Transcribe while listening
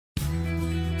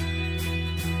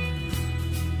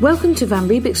Welcome to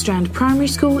Riebeeckstrand Primary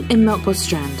School in Melkbos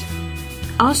Strand.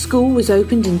 Our school was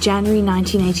opened in January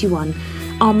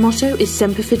 1981. Our motto is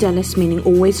Semper Fidelis, meaning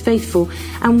always faithful,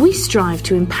 and we strive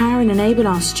to empower and enable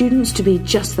our students to be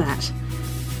just that.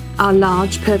 Our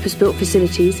large purpose-built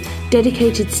facilities,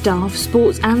 dedicated staff,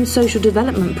 sports and social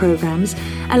development programs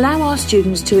allow our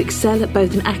students to excel at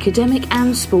both an academic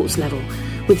and sports level,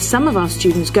 with some of our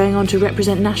students going on to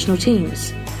represent national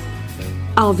teams.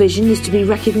 Our vision is to be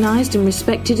recognised and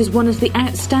respected as one of the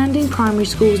outstanding primary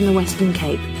schools in the Western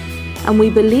Cape, and we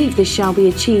believe this shall be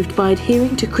achieved by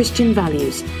adhering to Christian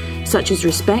values such as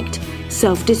respect,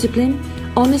 self-discipline,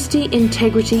 honesty,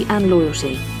 integrity and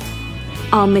loyalty.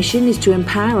 Our mission is to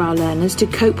empower our learners to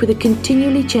cope with a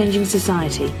continually changing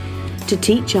society, to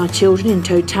teach our children in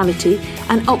totality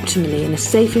and optimally in a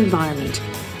safe environment,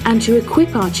 and to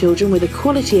equip our children with a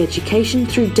quality education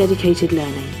through dedicated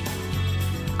learning.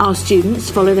 Our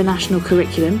students follow the national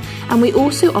curriculum, and we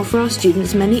also offer our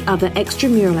students many other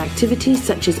extramural activities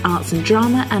such as arts and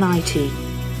drama and IT.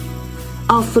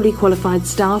 Our fully qualified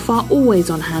staff are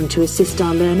always on hand to assist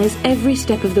our learners every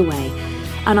step of the way,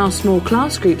 and our small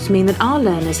class groups mean that our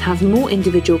learners have more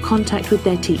individual contact with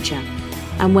their teacher,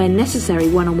 and where necessary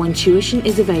one-on-one tuition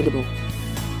is available.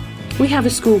 We have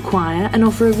a school choir and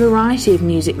offer a variety of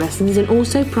music lessons and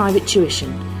also private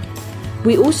tuition.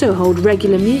 We also hold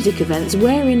regular music events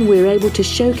wherein we're able to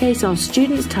showcase our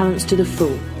students' talents to the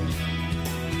full.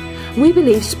 We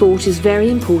believe sport is very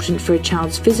important for a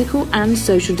child's physical and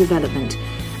social development,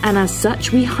 and as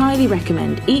such we highly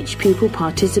recommend each pupil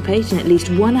participate in at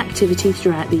least one activity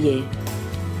throughout the year.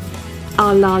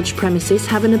 Our large premises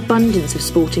have an abundance of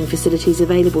sporting facilities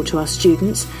available to our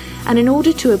students, and in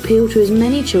order to appeal to as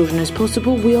many children as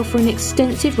possible we offer an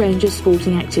extensive range of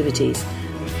sporting activities,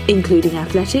 including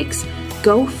athletics,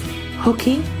 golf,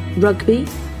 hockey, rugby,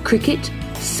 cricket,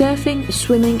 surfing,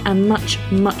 swimming and much,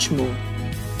 much more.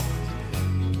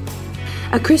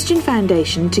 A Christian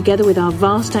foundation, together with our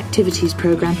vast activities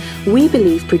programme, we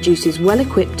believe produces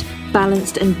well-equipped,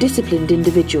 balanced and disciplined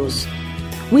individuals.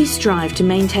 We strive to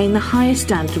maintain the highest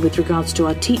standard with regards to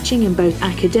our teaching in both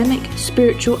academic,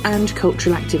 spiritual and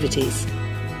cultural activities.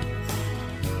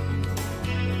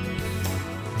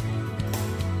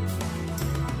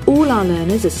 All our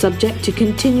learners are subject to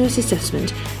continuous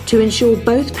assessment to ensure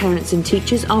both parents and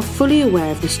teachers are fully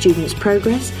aware of the students'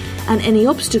 progress, and any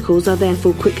obstacles are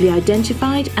therefore quickly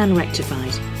identified and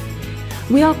rectified.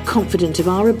 We are confident of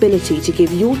our ability to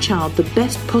give your child the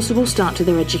best possible start to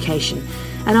their education,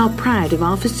 and are proud of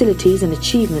our facilities and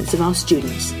achievements of our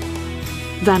students.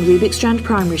 Riebeeckstrand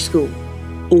Primary School,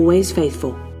 always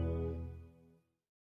faithful.